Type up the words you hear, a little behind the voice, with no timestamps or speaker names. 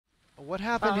What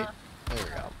happened here? There we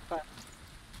go.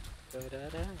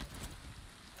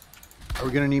 Are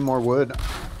we gonna need more wood?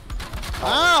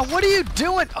 Ah, what are you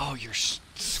doing? Oh, you're...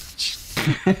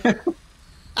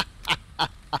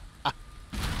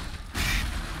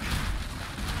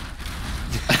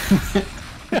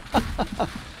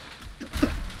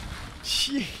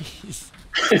 Jeez.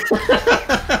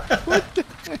 What the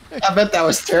heck? I bet that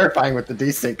was terrifying with the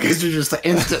desync because you're just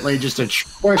instantly just a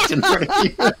choice in front of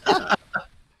you.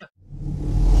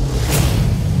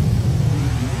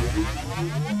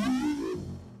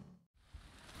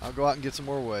 I'll go out and get some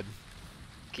more wood.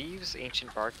 Can you use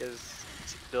ancient bark as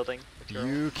building material?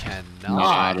 You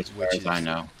cannot. Not as far as I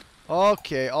know.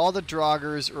 Okay, all the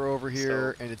Draugrs are over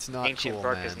here, and it's not ancient cool,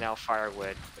 bark man. is now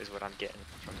firewood, is what I'm getting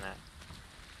from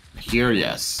that. Here,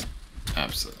 yes.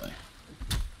 Absolutely.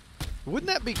 Wouldn't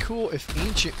that be cool if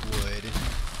ancient wood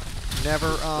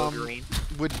never green.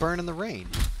 would burn in the rain?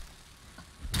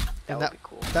 That And would be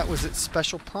cool. that was its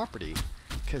special property,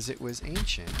 because it was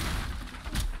ancient.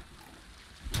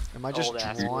 Am I just Old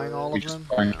ass drawing wood. all We of just them?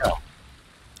 find out.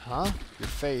 Huh? Your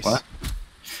face. What?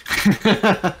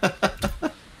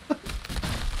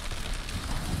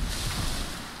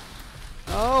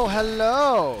 Oh,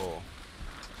 hello.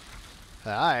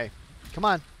 Hi. Come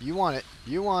on. You want it.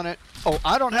 You want it. Oh,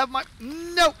 I don't have my...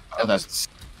 Nope. Oh, that's...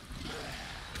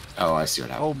 Oh, I see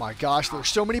what happened. Oh my gosh, there's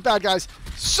so many bad guys.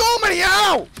 So many!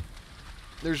 Ow!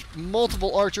 There's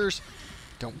multiple archers.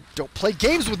 Don't play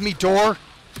games with me, door.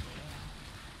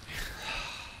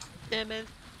 Aim in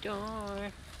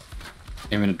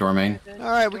a doorman. All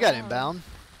right, we got inbound.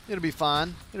 It'll be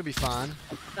fine. It'll be fine.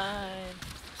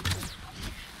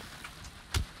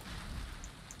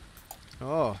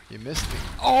 Oh, you missed me.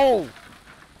 Oh!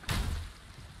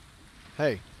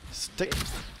 Hey, stick.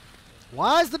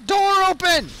 Why is the door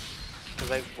open?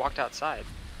 Because I walked outside.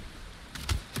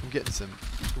 I'm getting some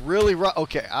really rough.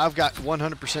 Okay, I've got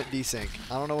 100% desync.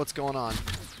 I don't know what's going on.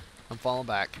 I'm falling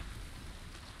back.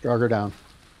 Draugr down.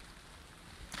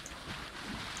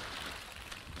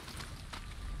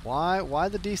 Why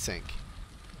the desync?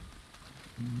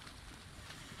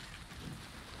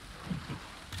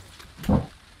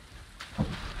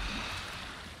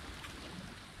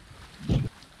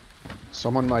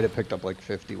 Someone might have picked up like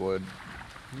 50 wood.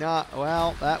 Nah,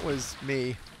 well, that was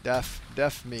me.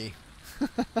 Def me.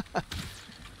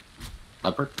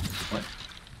 Leopard? What?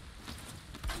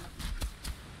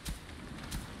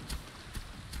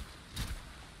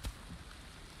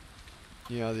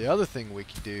 You know, the other thing we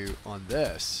could do on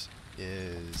this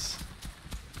is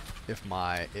if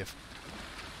my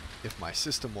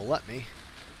system will let me,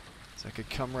 so I could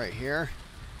come right here.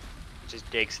 Just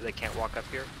dig so they can't walk up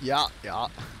here. Yeah.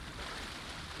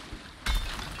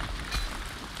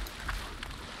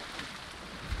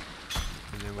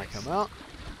 And then we come out.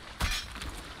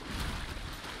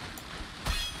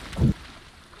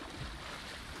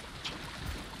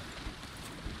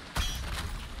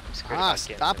 I'm scared Ah, about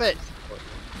getting stop them. it.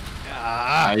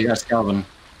 Ah. You got a skeleton.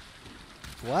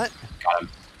 What? Got him.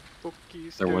 Spooky,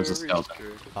 There was a scary, skeleton.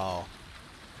 scary. Oh.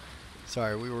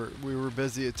 Sorry, we were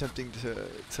busy attempting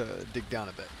to dig down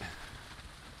a bit.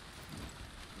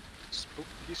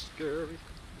 Spooky, scary.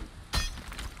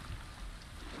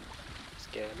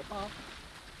 Scared of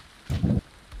mom.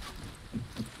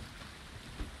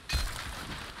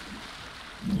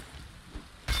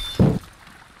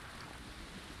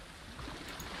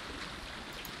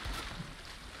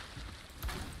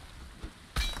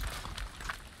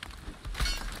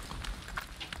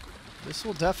 This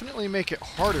will definitely make it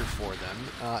harder for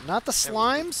them. Not the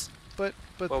slimes, but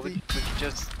Well, the... we could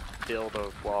just build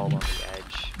a wall on the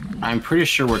edge. I'm pretty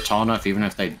sure we're tall enough, even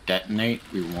if they detonate,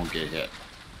 we won't get hit.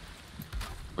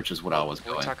 Which is what I was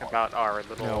We're going talking for. about our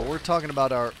little... No, we're talking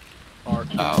about our...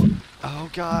 Oh. Oh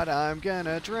God, I'm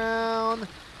gonna drown.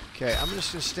 Okay, I'm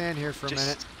just gonna stand here for a Just-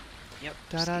 minute. Yep.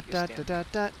 Da just da keep your da stand. da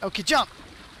da da. Okay, jump.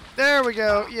 There we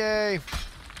go. Yay.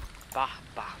 Bah,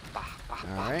 bah, bah, bah,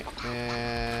 All bah, right, bah, bah.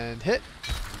 and hit.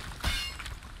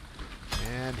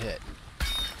 And hit.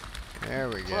 There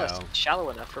we go. Plus, shallow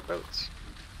enough for boats.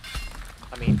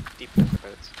 I mean, deep enough for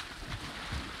boats.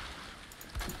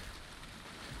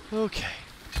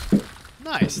 Okay.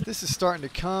 Nice. This is starting to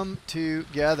come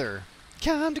together.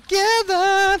 Come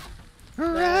together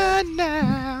right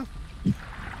now.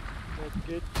 Let's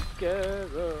get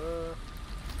together.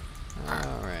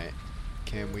 All right.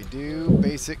 Can we do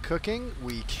basic cooking?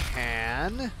 We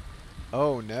can.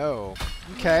 Oh no.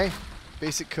 Okay.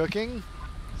 Basic cooking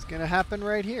is gonna happen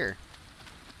right here.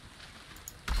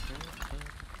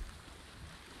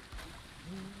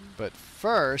 But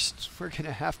first, we're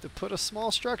gonna have to put a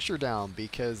small structure down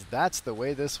because that's the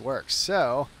way this works.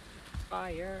 So,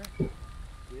 fire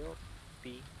will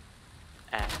be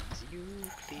as you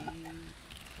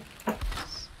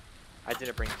please. I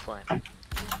didn't bring Flint.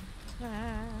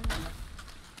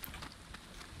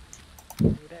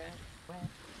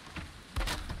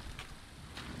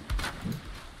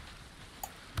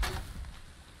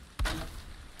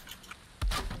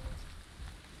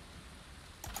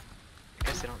 I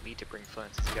guess they don't need to bring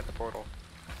Flint since you got the portal.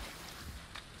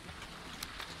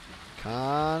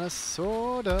 Kinda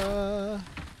sorta.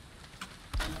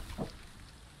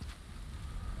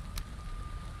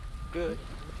 Good,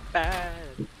 bad,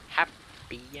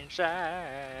 happy and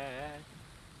sad.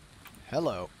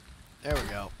 Hello. There we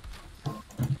go.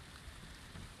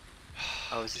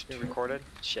 Oh, is this being recorded?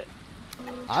 Shit.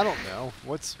 I don't know.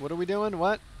 What are we doing?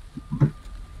 What? I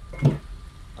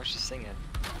was just singing.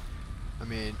 I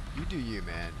mean, you do you,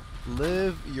 man.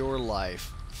 Live your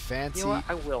life. Fancy, You know what?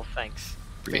 I will, thanks.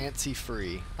 fancy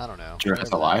free. I don't know. Sure, whatever it's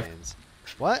that alive. means.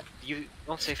 What? You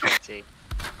don't say fancy.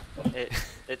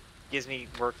 It gives me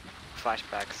work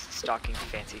flashbacks. Stalking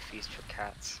fancy feast for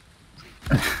cats.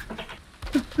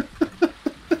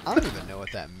 I don't even know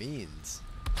what that means.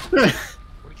 What do you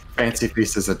think? Fancy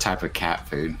feast is a type of cat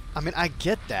food. I mean, I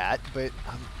get that, but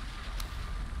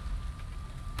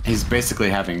He's basically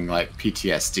having like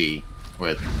PTSD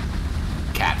with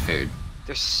cat food.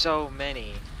 There's so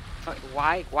many.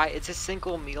 Why? It's a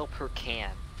single meal per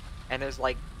can, and there's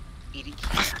like 80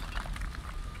 cans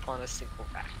on a single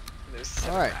rack. And there's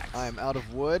 7 all right. racks. I am out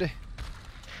of wood.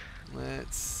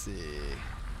 Let's see.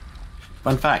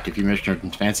 Fun fact: if you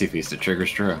mention Fancy Feast, it triggers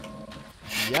Jhruio.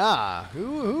 Yeah.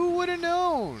 Who would have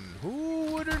known? Who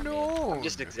would have known? I'm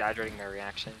just exaggerating my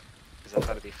reaction because I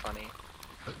thought it'd be funny.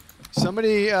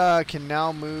 Somebody can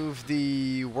now move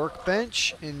the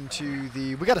workbench into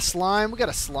the. We got a slime. We got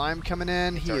a slime coming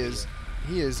in. It's He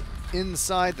already is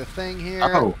inside the thing here.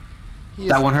 Oh, He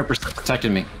that is, 100%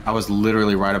 protected me. I was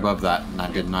literally right above that, and I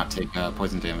did not take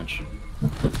poison damage.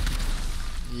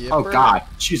 Oh Yipper. God,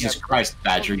 Jesus Yeah, Christ,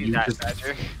 Badger! Don't do You that, just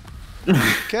Badger.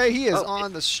 Okay, he is Oh,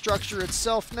 on the structure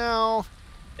itself now.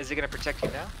 Is it gonna protect you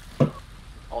now?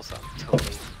 Also, I'm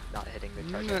totally not hitting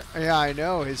the target. Yeah, I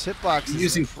know. His hitbox is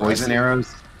using poison impressive.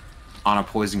 arrows on a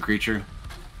poison creature.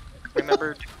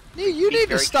 Remember, You Be need to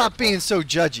very stop careful. being so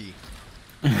judgy.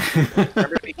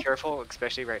 remember to be careful,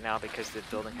 especially right now because the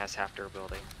building has half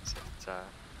durability. So it's,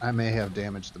 I may have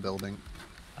damaged the building.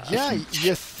 Yeah, you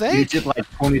You think? did like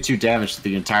 22 damage to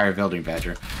the entire building,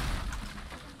 Badger.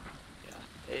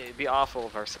 yeah, it'd be awful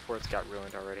if our supports got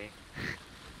ruined already.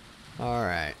 All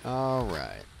right, all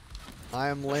right. I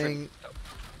am laying. Oh,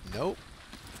 Nope.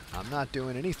 I'm not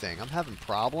doing anything. I'm having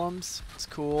problems. It's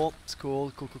cool. It's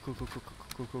cool. Cool, cool, cool, cool, cool,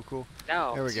 cool, cool, cool, cool.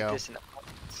 now, There we do go. this in the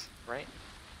plains, right?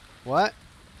 What?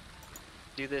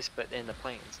 Do this, but in the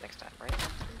plains next time, right?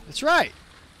 That's right.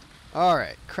 All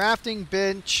right. Crafting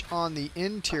bench on the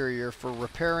interior for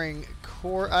repairing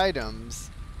core items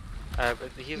But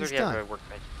he's He's already done. have a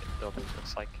workbench in the building,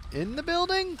 looks like. in the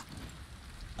building.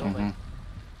 Building.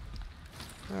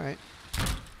 All right.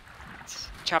 It's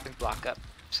chopping block up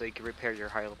so you can repair your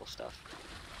high level stuff.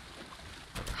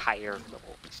 Higher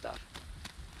level stuff.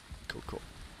 Cool,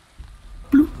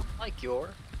 cool. Like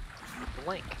your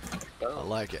link. I Oh,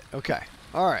 like it. Okay.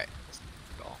 All right.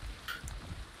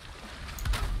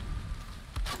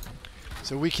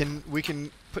 So we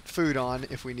can put food on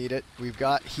if we need it. We've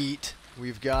got heat.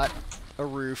 We've got a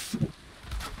roof.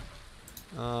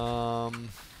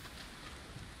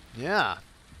 Yeah.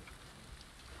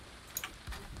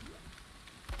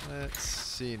 Let's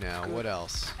see now. What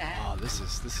else? Oh, this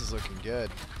is looking good.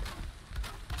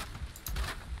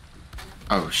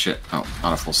 Oh shit! Oh,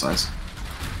 not a full size.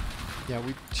 Yeah,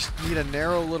 we just need a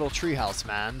narrow little treehouse,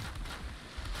 man.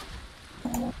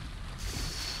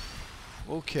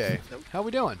 Okay. Nope. How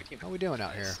we doing? How we doing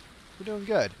out here? We're doing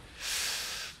good.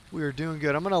 We are doing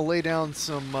good. I'm gonna lay down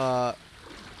some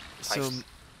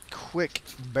quick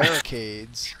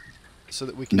barricades so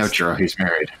that we can. No, Jhruio, he's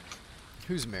married.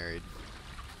 Who's married?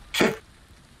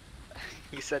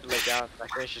 You said lay down. I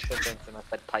finished your sentence and I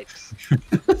said pipes.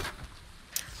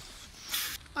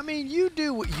 I mean, you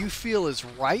do what you feel is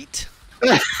right.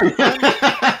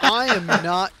 I am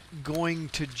not going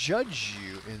to judge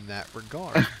you in that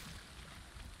regard.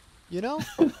 You know,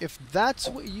 if that's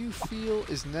what you feel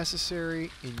is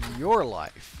necessary in your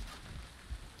life,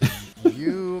 then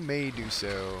you may do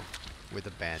so with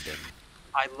abandon.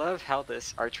 I love how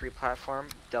this archery platform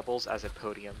doubles as a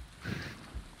podium.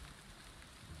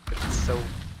 It's so,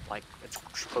 like, it's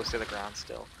close to the ground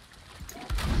still.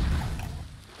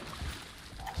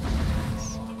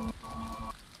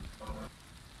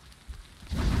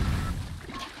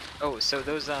 Oh, so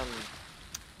those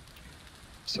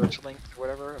searchlings or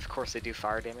whatever, of course they do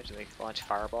fire damage and they launch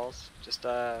fireballs. Just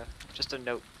a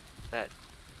note that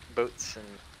boats and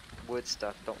wood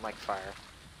stuff don't like fire.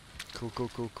 Cool, cool,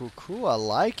 cool, cool, cool. I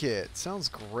like it. Sounds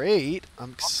great.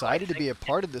 I'm excited to be a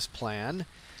part of this plan.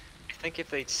 I think if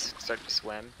they start to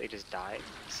swim, they just die.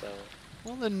 So.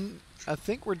 Well, then I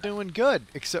think we're doing good,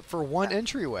 except for one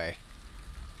entryway.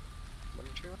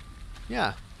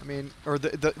 Yeah, I mean, or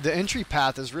the entry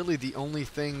path is really the only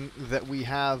thing that we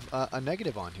have a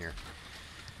negative on here.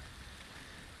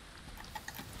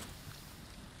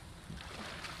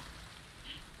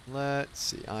 Let's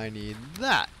see, I need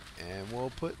that, and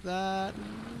we'll put that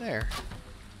there.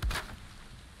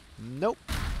 Nope.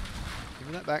 Give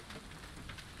me that back.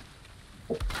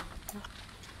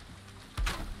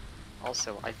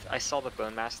 Also, I saw the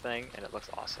Bonemass thing, and it looks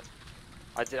awesome.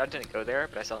 I didn't go there,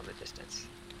 but I saw it in the distance.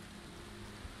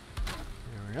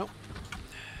 There we go.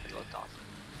 It looked awesome.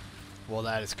 Well,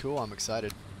 that is cool. I'm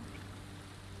excited.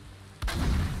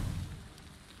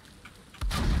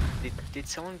 Did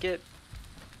someone get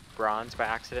bronze by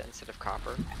accident instead of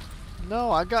copper?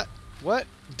 No, I got... What?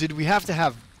 Did we have to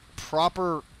have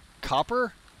proper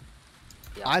copper?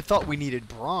 Yeah. I thought we needed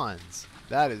bronze.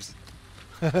 That is...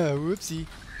 Whoopsie.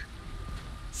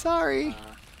 Sorry.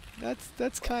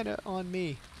 That's kind of on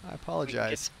me. I apologize.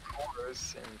 Get some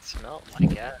cores and smelt, I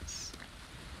guess.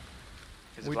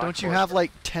 Wait, don't you have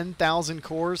like 10,000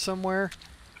 cores somewhere?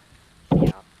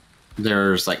 Yeah.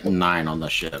 There's like 9 on the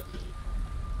ship.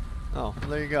 Oh, well,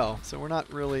 there you go. So we're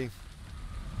not really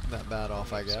that bad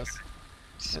off, I guess.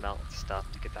 Smelt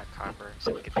stuff to get that copper,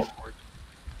 so we get the forge.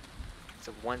 It's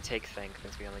a one-take thing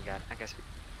since we only got. I guess we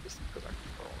just go back to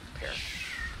the roll and repair.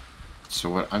 So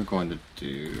what I'm going to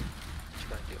do... What you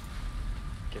gonna do?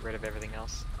 Get rid of everything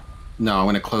else? No, I'm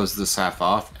going to close this half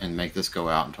off and make this go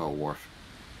out into a wharf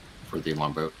for the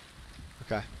longboat.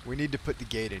 Okay. We need to put the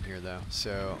gate in here, though.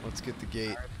 So let's get the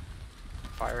gate.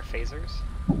 Fire phasers?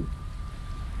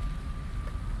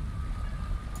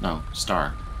 No, star.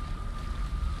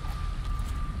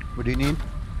 What do you need?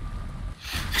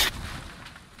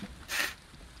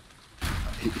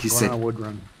 He Going said on a wood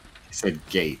run. he said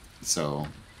gate, so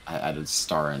I added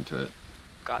star into it.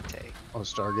 Gate. Oh,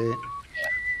 Stargate.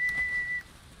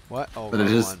 What? Oh, But wrong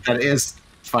it is one. that is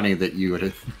funny that you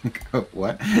would go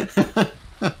what?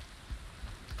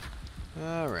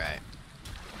 All right.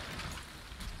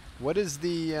 What is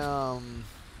the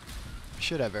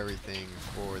should have everything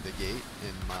for the gate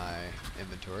in my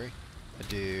inventory. I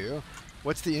do.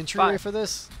 What's the entryway for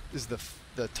this? Is the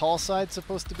tall side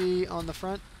supposed to be on the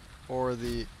front or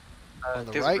the on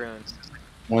the There's right? runes.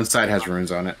 One side has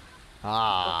runes on it.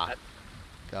 Ah.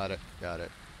 Got it. Got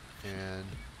it.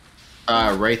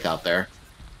 And Wraith out there.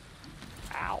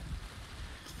 Ow.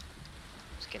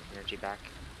 Just getting energy back.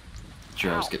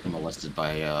 Jhruio's Ow. getting molested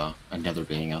by another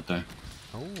being out there.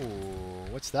 oh,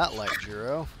 what's that like,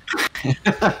 Jhruio?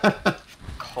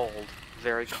 Cold.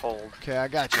 Very cold. Okay, I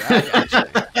got you. I got you.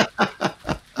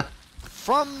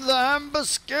 From the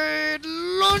ambuscade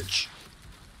launch.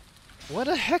 What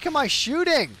the heck am I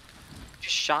shooting?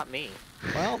 Just shot me.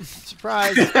 Well,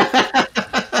 surprise.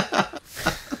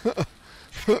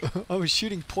 I was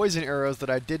shooting poison arrows that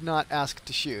I did not ask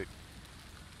to shoot.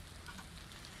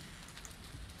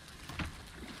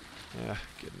 Ah,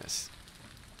 goodness.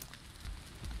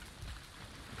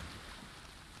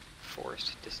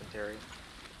 Forced dysentery.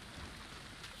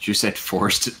 You said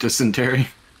forced dysentery?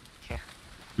 Yeah.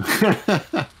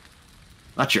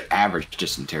 Not your average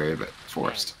dysentery, but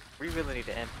forced. Man, we really need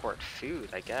to import food,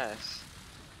 I guess.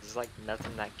 There's like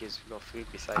nothing that gives real food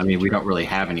besides. I mean, we don't really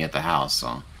have any at the house,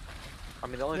 so. I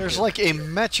mean, the only There's thing like a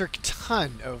metric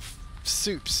ton of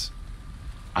soups.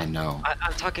 I know.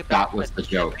 I'm talking about That was the a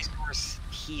joke. resource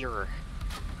here,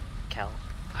 Kel.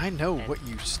 I know what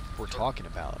you were talking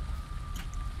about.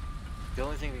 The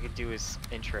only thing we could do is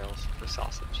entrails for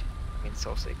sausage. I mean,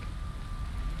 sausage.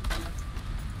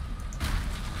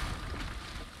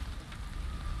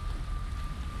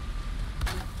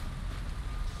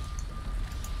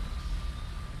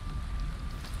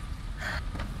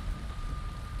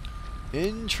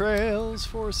 Entrails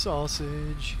for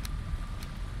sausage.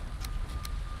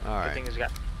 Good Alright. thing is we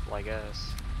got, well, I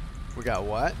guess, We got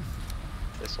what?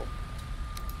 thistle.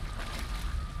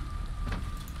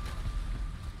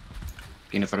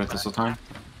 Peanut butter thistle time?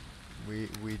 We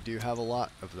do have a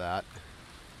lot of that.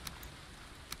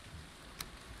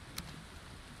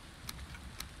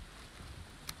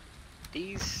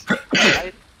 These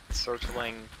light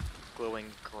circling, glowing.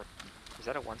 Is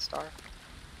that a 1-star?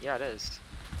 Yeah, it is.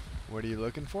 What are you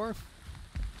looking for?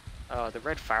 The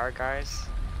red fire guys.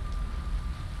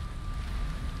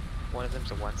 One of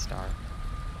them's a 1-star.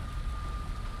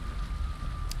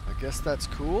 guess that's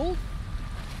cool.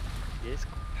 It is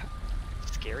cool.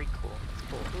 Scary cool. It's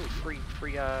cool. Ooh,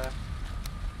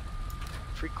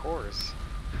 free cores.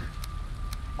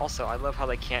 Also, I love how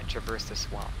they can't traverse the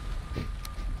swamp.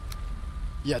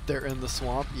 Yet they're in the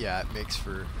swamp. Yeah, it makes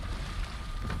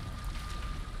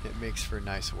for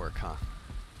nice work, huh?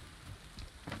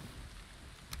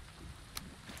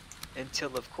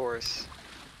 Until, of course,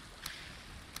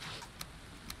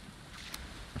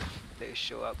 they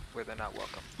show up where they're not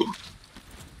welcome.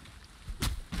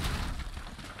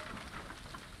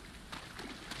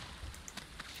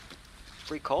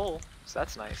 Free coal, so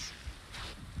that's nice.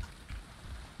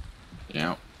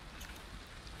 Yeah.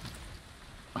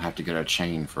 I'll have to get a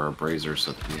chain for a brazier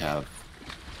so that we have.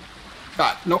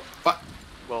 God, nope. Fuck.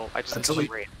 Well, I just That's did a leech.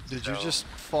 raid, Did so- you just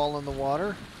fall in the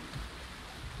water?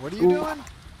 What are you doing?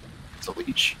 It's a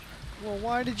leech. Well,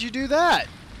 why did you do that?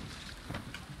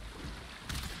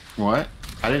 What?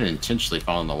 I didn't intentionally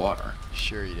fall in the water.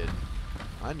 Sure you didn't.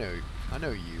 I know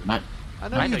you. Not. I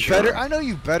know I you know better. you're- I know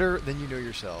you better than you know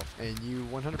yourself, and you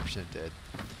 100% did.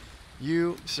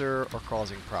 You, sir, are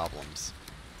causing problems.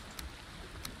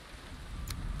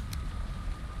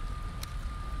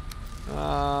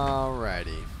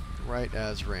 Alrighty, right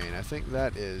as rain. I think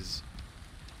that is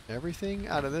everything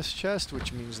out of this chest,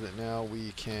 which means that now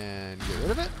we can get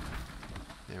rid of it.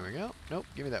 There we go. Nope,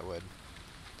 give me that wood.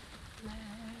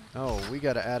 Oh, we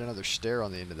got to add another stair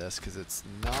on the end of this because it's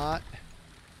not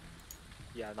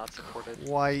Yeah, not supported.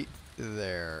 quite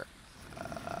there.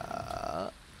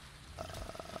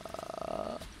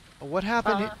 What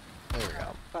happened here? There we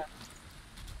go.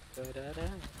 Da-da-da.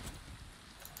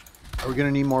 Are we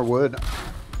gonna need more wood?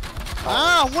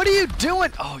 Ah, what are you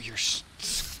doing? Oh, you're.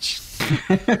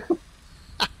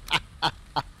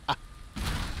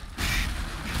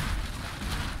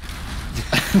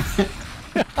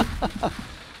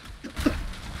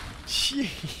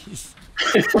 Jeez.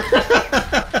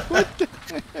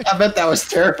 I bet that was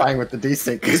terrifying with the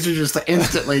desync because you're just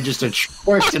instantly just a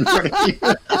choice in front of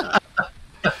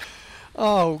you.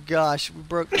 Oh gosh, we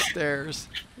broke the stairs.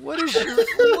 What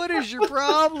is your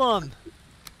problem?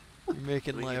 You're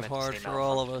making Well, you life meant to hard say for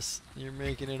all of us. You're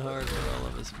making it hard for all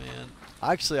of us, man.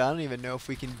 Actually, I don't even know if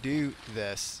we can do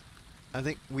this. I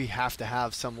think we have to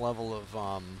have some level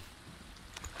of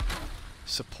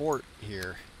support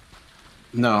here.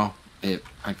 No, if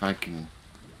I can.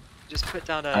 Just put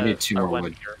down I need 2 more one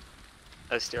wood. here.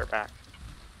 A stair back.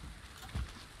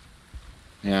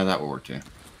 Yeah, that will work too.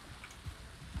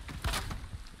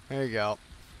 There you go.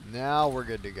 Now we're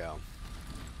good to go.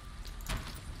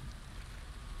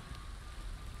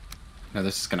 No,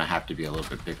 this is gonna have to be a little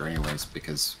bit bigger, anyways,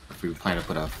 because if we plan to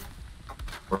put a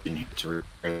working here to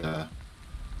repair the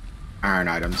iron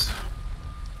items.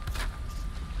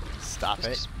 Stop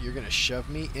it. You're gonna shove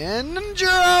me in,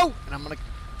 Jhruio! And I'm gonna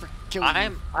kill you.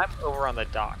 I'm over on the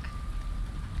dock.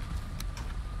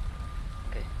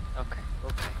 Okay.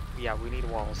 Yeah, we need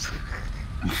walls.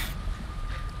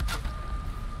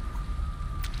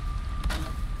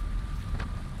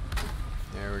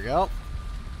 There we go.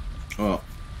 Well,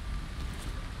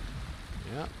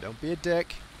 Yeah, don't be a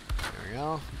dick. There we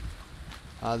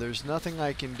go. There's nothing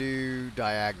I can do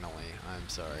diagonally. I'm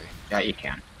sorry. yeah, you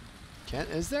can.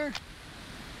 Is there?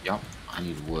 Yep, I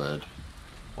need wood.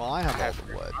 Well, I have all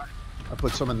the wood. I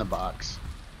put some in the box.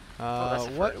 that's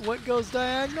the first. What goes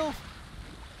diagonal?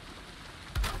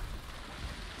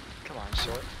 Come on,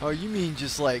 short. Oh, you mean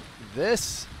just like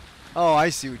this? Oh, I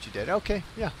see what you did. Okay,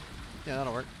 yeah. Yeah,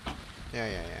 that'll work. Yeah.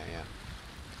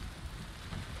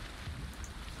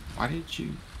 Why did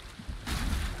you?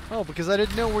 Oh, because I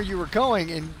didn't know where you were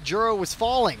going and Jhruio was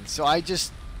falling, so I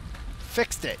just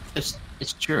fixed it.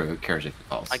 It's true. Who cares if it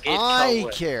falls? I gave I Kel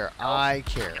wood. care. I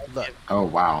care. Look, Oh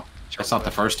wow, that's not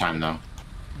the first time though.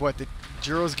 what, the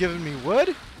Jhruio's giving me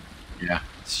wood? Yeah.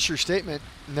 It's a true statement.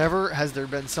 Never has there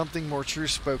been something more true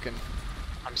spoken.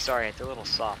 I'm sorry, it's a little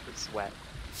soft. It's wet.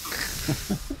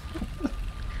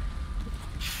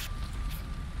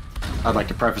 I'd like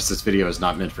to preface this video as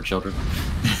not meant for children.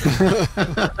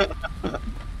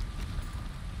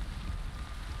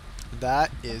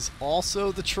 That is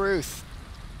also the truth.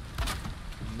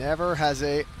 Never has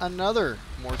another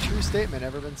more true statement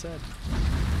ever been said.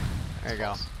 There you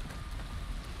go.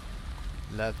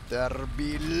 Let there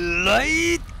be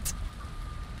light.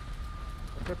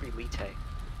 Let there be Lite.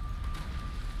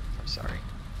 I'm sorry.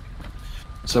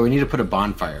 So we need to put a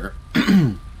bonfire.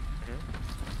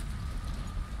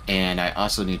 And I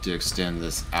also need to extend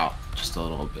this out just a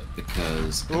little bit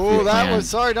because. if Oh, we that plan- was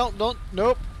sorry. Don't.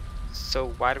 Nope. So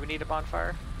why do we need a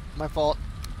bonfire? My fault.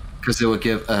 Because it will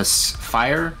give us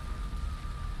fire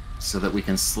so that we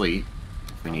can sleep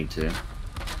if we need to.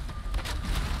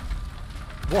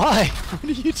 Why? What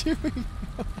are you doing?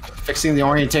 Fixing the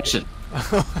orientation.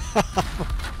 Alright,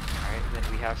 then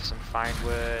we have some fine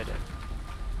wood.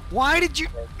 Why did you...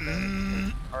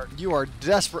 Or, You are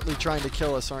desperately trying to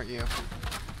kill us, aren't you?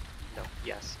 no,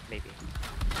 yes, maybe.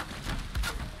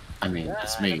 I mean,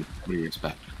 it's me. What do you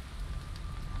expect?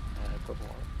 Put more.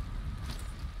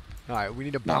 Alright, we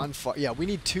need a No. bonfire. Yeah, we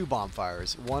need 2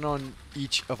 bonfires. One on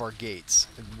each of our gates.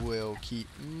 And we'll keep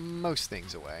most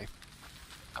things away.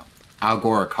 Al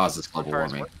Gore causes global Bonfires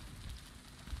warming. work?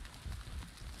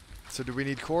 So do we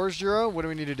need cores, Jhruio? What do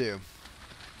we need to do?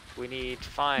 We need You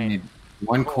fine need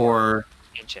 1 core,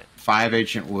 ancient. 5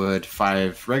 ancient wood,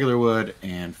 5 regular wood,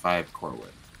 and 5 core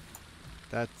wood.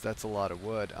 That's a lot of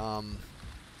wood.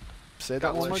 Say Got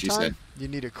that one what more she time. said. You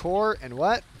need a core and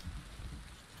what?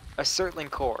 A Surtling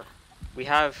core. We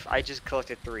have. I just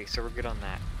collected 3, so we're good on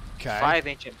that. Okay. 5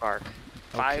 ancient bark,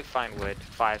 5 fine wood,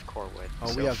 5 core wood. Oh,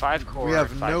 so we have 5 core. We have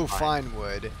 5 no fine. fine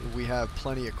wood. We have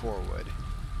plenty of core wood.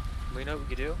 We know what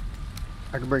we can do.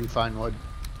 I can bring fine wood.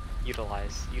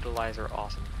 Utilize our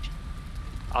awesome.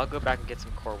 I'll go back and get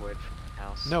some core wood from the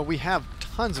house. No, we have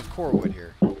tons of core wood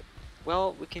here.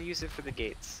 Well, we can use it for the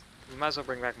gates. We might as well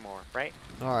bring back more, right?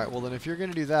 All right. Well, then if you're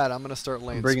gonna do that, I'm gonna start I'm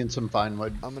laying. bringing some fine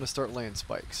wood. I'm gonna start laying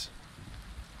spikes.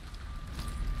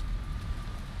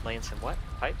 Laying some what?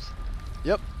 Pipes?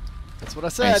 Yep. That's what I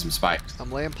And said. some spikes.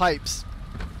 I'm laying pipes.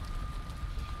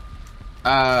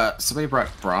 Somebody brought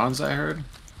bronze, I heard.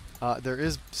 There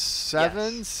is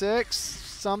 7, Yes. 6,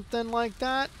 something like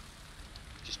that.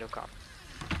 Just no copper.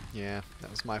 Yeah, that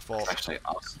was my fault. It's actually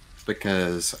awesome.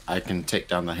 Because I can take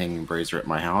down the hanging brazier at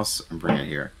my house and bring it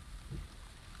here.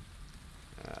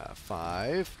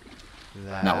 5. And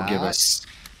that will give us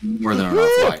more than enough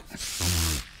light.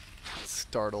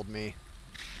 Startled me.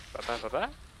 Ba-ba-ba-ba.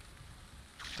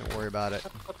 Don't worry about it.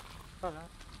 Ba-ba.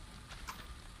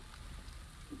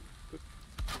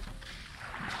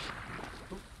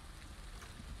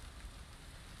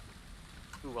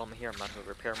 Ooh, I'm here. I'm not gonna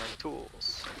repair my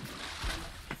tools.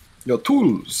 Your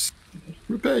tools.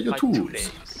 Repair your My tools.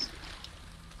 tools.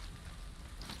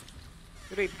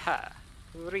 Repair.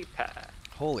 Repair.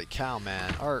 Holy cow,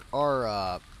 man! Our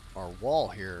wall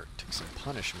here took some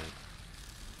punishment.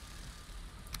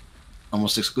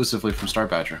 Almost exclusively from Star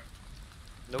Badger.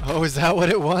 Nope. Oh, is that what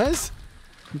it was?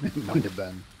 It might have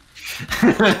been.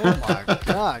 Oh my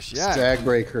gosh! Yeah.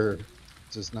 Stagbreaker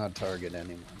does not target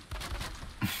anyone.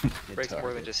 It Breaks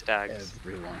more than targets just stags.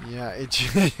 everyone. Yeah.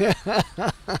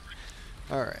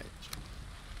 All right.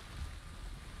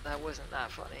 That wasn't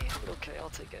that funny. But okay, I'll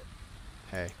take it.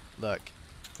 Hey, look.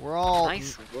 We're all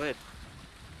Nice wood.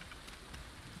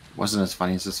 Wasn't as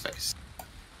funny as his face.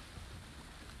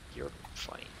 Your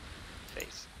funny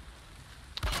face.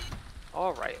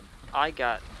 Alright, I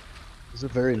got It's a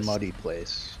very This- muddy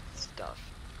place. stuff.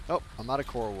 Oh, I'm out of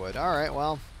core wood. All right.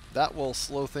 Well, that will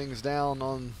slow things down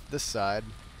on this side.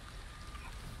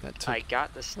 That took. I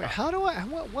got the stuff. Wait, how do I?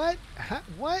 What? What?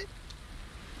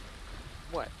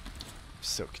 What? I'm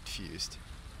so confused.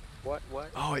 What?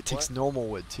 Oh, it takes What? normal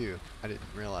wood too. I didn't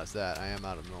realize that. I am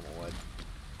out of normal wood.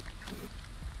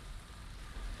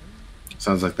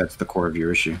 Sounds like that's the core of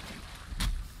your issue.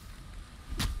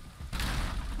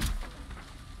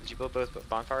 Did you build both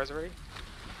bonfires already?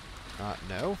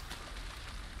 No.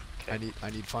 Okay. I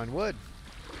need fine wood.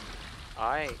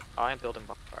 I'm building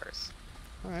bonfires.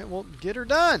 All right. Well, get her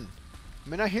done. I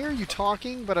mean, I hear you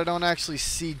talking, but I don't actually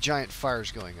see giant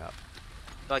fires going up.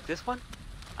 Like this one?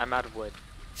 I'm out of wood.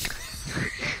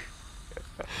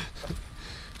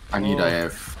 I need Oh. a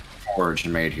forge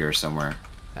made here somewhere.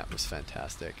 That was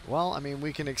fantastic. Well, I mean,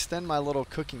 we can extend my little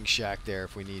cooking shack there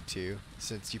if we need to.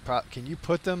 Since you can you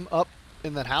put them up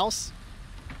in that house?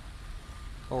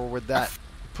 Or would that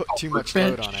put too much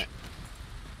load on it?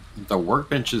 The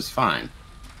workbench is fine.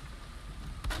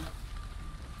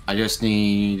 I just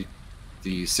need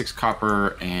the 6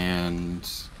 copper and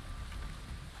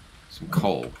some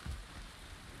coal.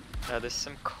 There's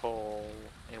some coal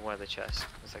in one of the chests.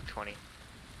 It's like 20.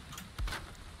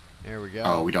 There we go.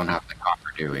 Oh, we don't have the copper,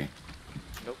 do we?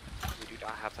 Nope, we do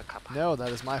not have the copper. No, that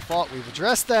is my fault. We've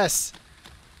addressed this.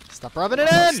 Stop rubbing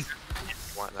it in.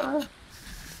 Want that?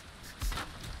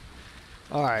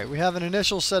 All right, we have an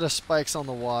initial set of spikes on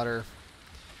the water.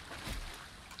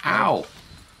 Ow!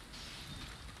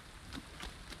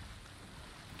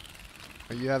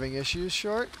 Are you having issues,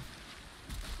 Short?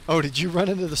 Oh, did you run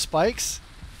into the spikes?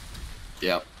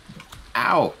 Yep.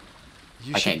 Ow!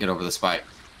 You I should- can't get over the spike.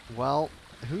 Well,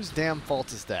 whose damn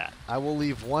fault is that? I will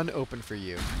leave one open for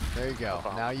you. There you go.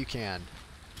 problem. Now you can.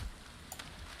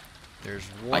 There's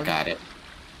one. I got it.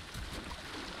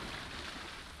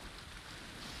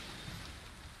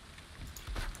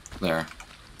 There.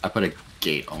 I put a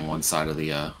gate on one side of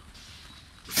the.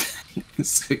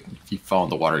 So if you fall in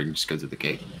the water, you can just go through the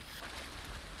gate.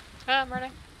 I'm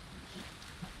running.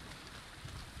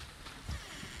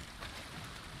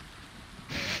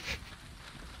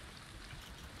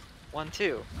 One,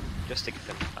 two. Just to get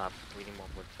them up. We need more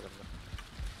wood for them.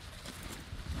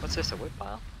 What's this, a wood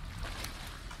pile?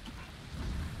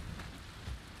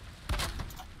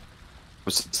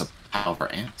 What's this, a pile for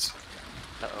ants?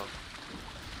 Uh-oh.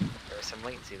 There was some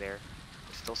latency there.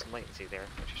 There's still some latency there.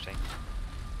 Interesting.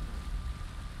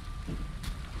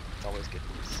 It's always good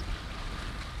news.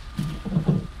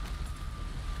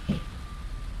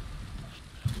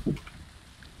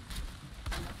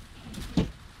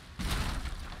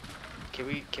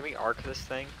 Can we arc this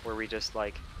thing where we just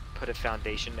like put a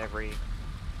foundation every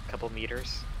couple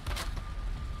meters?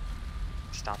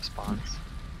 Stop spawns.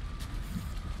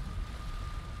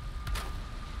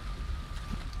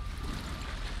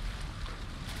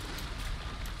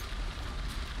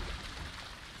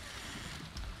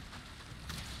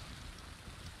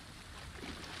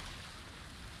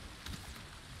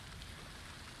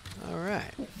 All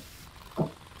right.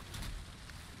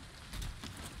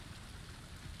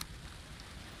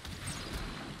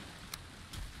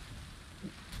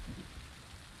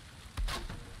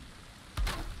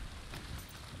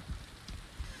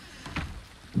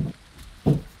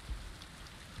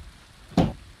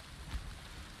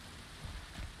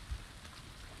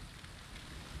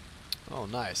 Oh,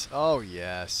 nice. Oh,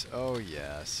 yes. Oh,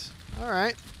 yes. All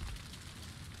right.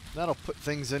 That'll put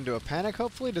things into a panic,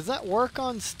 hopefully. Does that work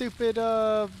on stupid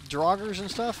draugrs and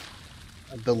stuff?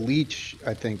 The leech,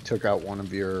 I think, took out one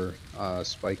of your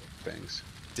spike things.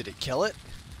 Did it kill it?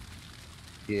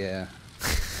 Yeah.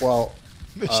 Well,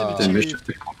 Mission Then achieved.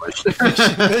 mission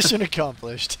accomplished. Mission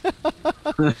accomplished.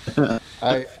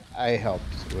 I helped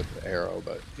with the arrow,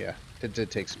 but yeah, it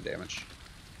did take some damage.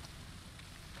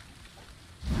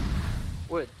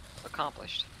 Wood.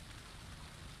 Accomplished.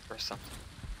 Or something.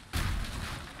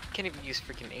 Can't even use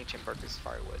freaking ancient burgers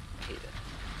firewood. I hate it.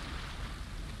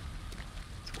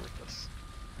 It's worthless.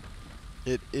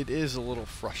 It is a little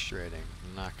frustrating,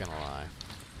 I'm not gonna lie.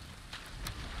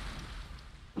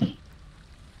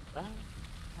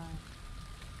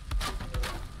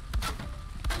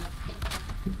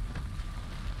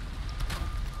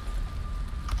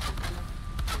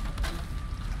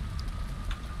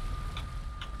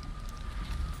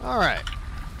 All right.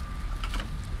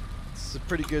 This is a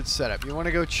pretty good setup. You want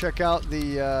to go check out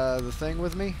the thing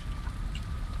with me?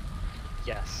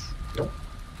 Yes. Oh,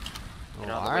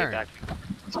 And on the way back,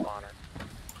 spawner.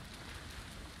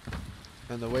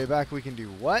 And the way back we can do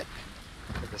what?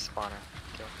 With the spawner.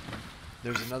 Kill.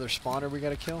 There's another spawner we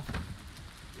gotta kill?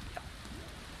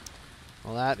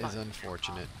 Well, that is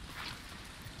unfortunate.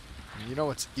 You know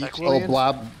what's equally Oh,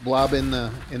 blob in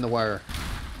the wire.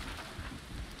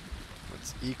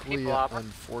 what's equally blobber.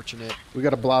 unfortunate We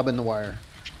got a blob in the wire.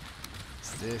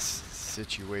 is this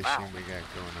situation Wow. we got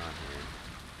going on here.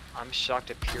 I'm shocked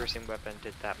a piercing weapon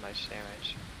did that much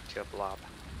damage to a blob.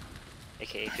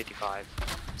 AKA 55.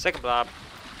 Second blob.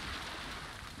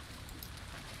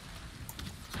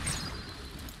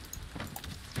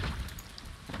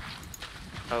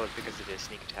 Oh, it's because it is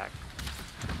sneak attack.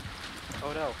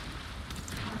 Oh no.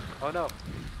 Oh no.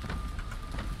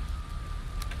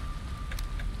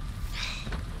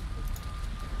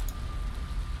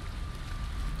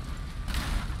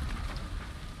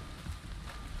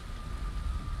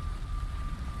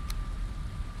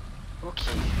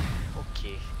 Okay,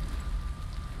 okay.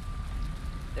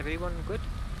 Everyone good?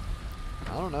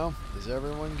 I don't know. Is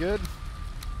everyone good?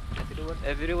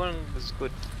 Everyone is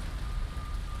good.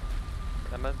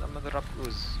 I'm gonna drop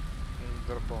ooze.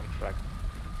 Drop bone frag.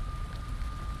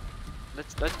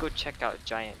 Let's go check out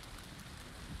giant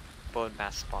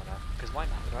Bonemass spawner. Cause why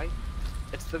not, right?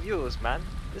 It's the views, man.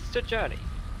 It's the journey.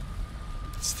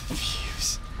 It's the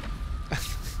views.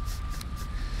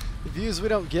 The views we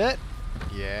don't get?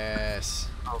 Yes.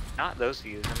 Oh, not those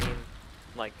views. I mean,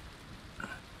 like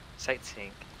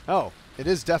sightseeing. Oh, it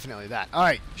is definitely that. All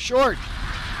right, short.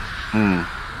 Hmm.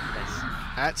 Nice.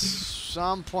 At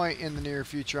some point in the near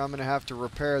future, I'm going to have to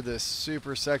repair this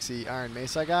super sexy iron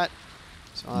mace I got.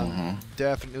 So I'm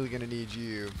definitely going to need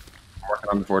you. I'm working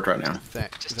on the fort right now. Just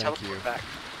Thank teleport you. back.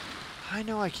 I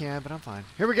know I can, but I'm fine.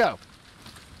 Here we go.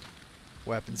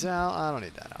 Weapons out. I don't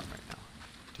need that out right now.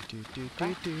 Do, do, do,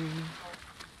 do, do.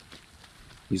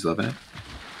 He's loving it.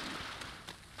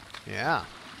 Yeah.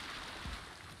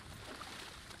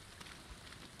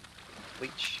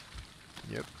 Leech.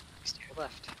 Yep. He's to your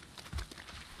left.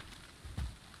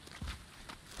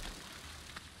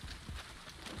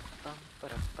 Bum,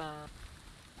 ba-da-bum.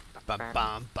 Bum,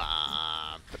 bum,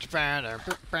 bum.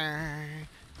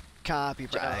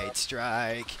 Copyright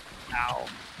strike. Ow.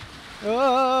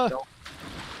 Ah! Don't.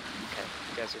 Okay,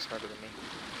 you guys are smarter than me.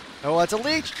 Oh, that's a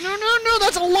leech. No, no, no,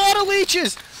 that's a lot of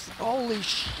leeches. Holy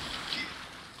shit.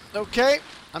 Okay,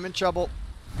 I'm in trouble.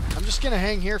 I'm just going to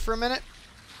hang here for a minute.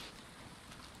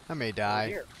 I may die.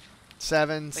 Here.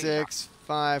 7, Thank you. 6,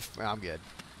 5. I'm good.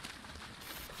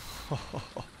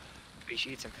 We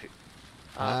should eat some food.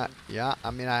 Yeah,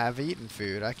 I mean, I have eaten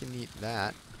food. I can eat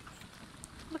that.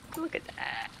 Look at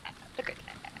that. Look at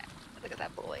that. Look at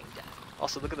that bowling.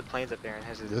 Also, look at the plains up there and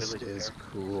has his This village is up there.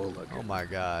 cool looking. Oh my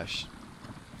gosh.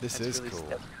 This That's is really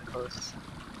cool. close.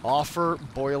 Offer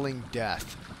boiling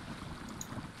death.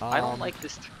 I don't like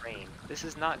this terrain. This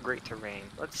is not great terrain.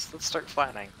 Let's start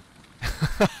flattening.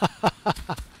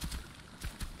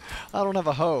 I don't have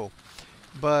a hoe,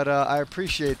 but I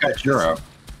appreciate Got that. Jhruio.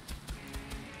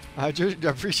 I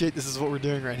appreciate this is what we're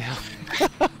doing right now.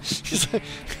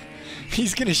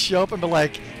 He's gonna show up and be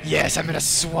like, "Yes, I'm in a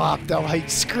swamp though. I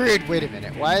screwed." Wait a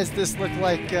minute. Why does this look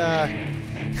like?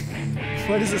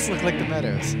 Why does this look like the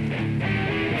meadows?